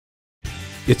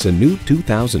It's a new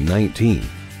 2019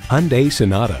 Hyundai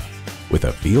Sonata. With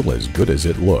a feel as good as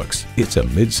it looks, it's a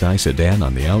mid-size sedan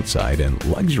on the outside and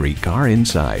luxury car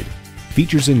inside.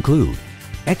 Features include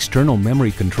external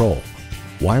memory control,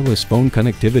 wireless phone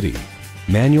connectivity,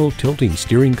 manual tilting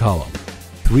steering column,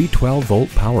 3 12-volt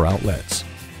power outlets,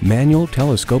 manual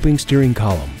telescoping steering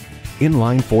column,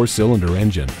 inline 4-cylinder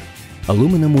engine,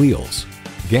 aluminum wheels,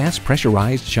 gas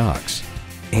pressurized shocks,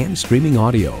 and streaming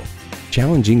audio.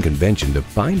 Challenging convention to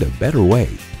find a better way.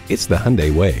 It's the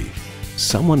Hyundai way.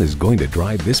 Someone is going to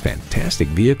drive this fantastic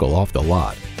vehicle off the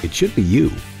lot. It should be you.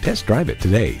 Test drive it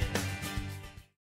today.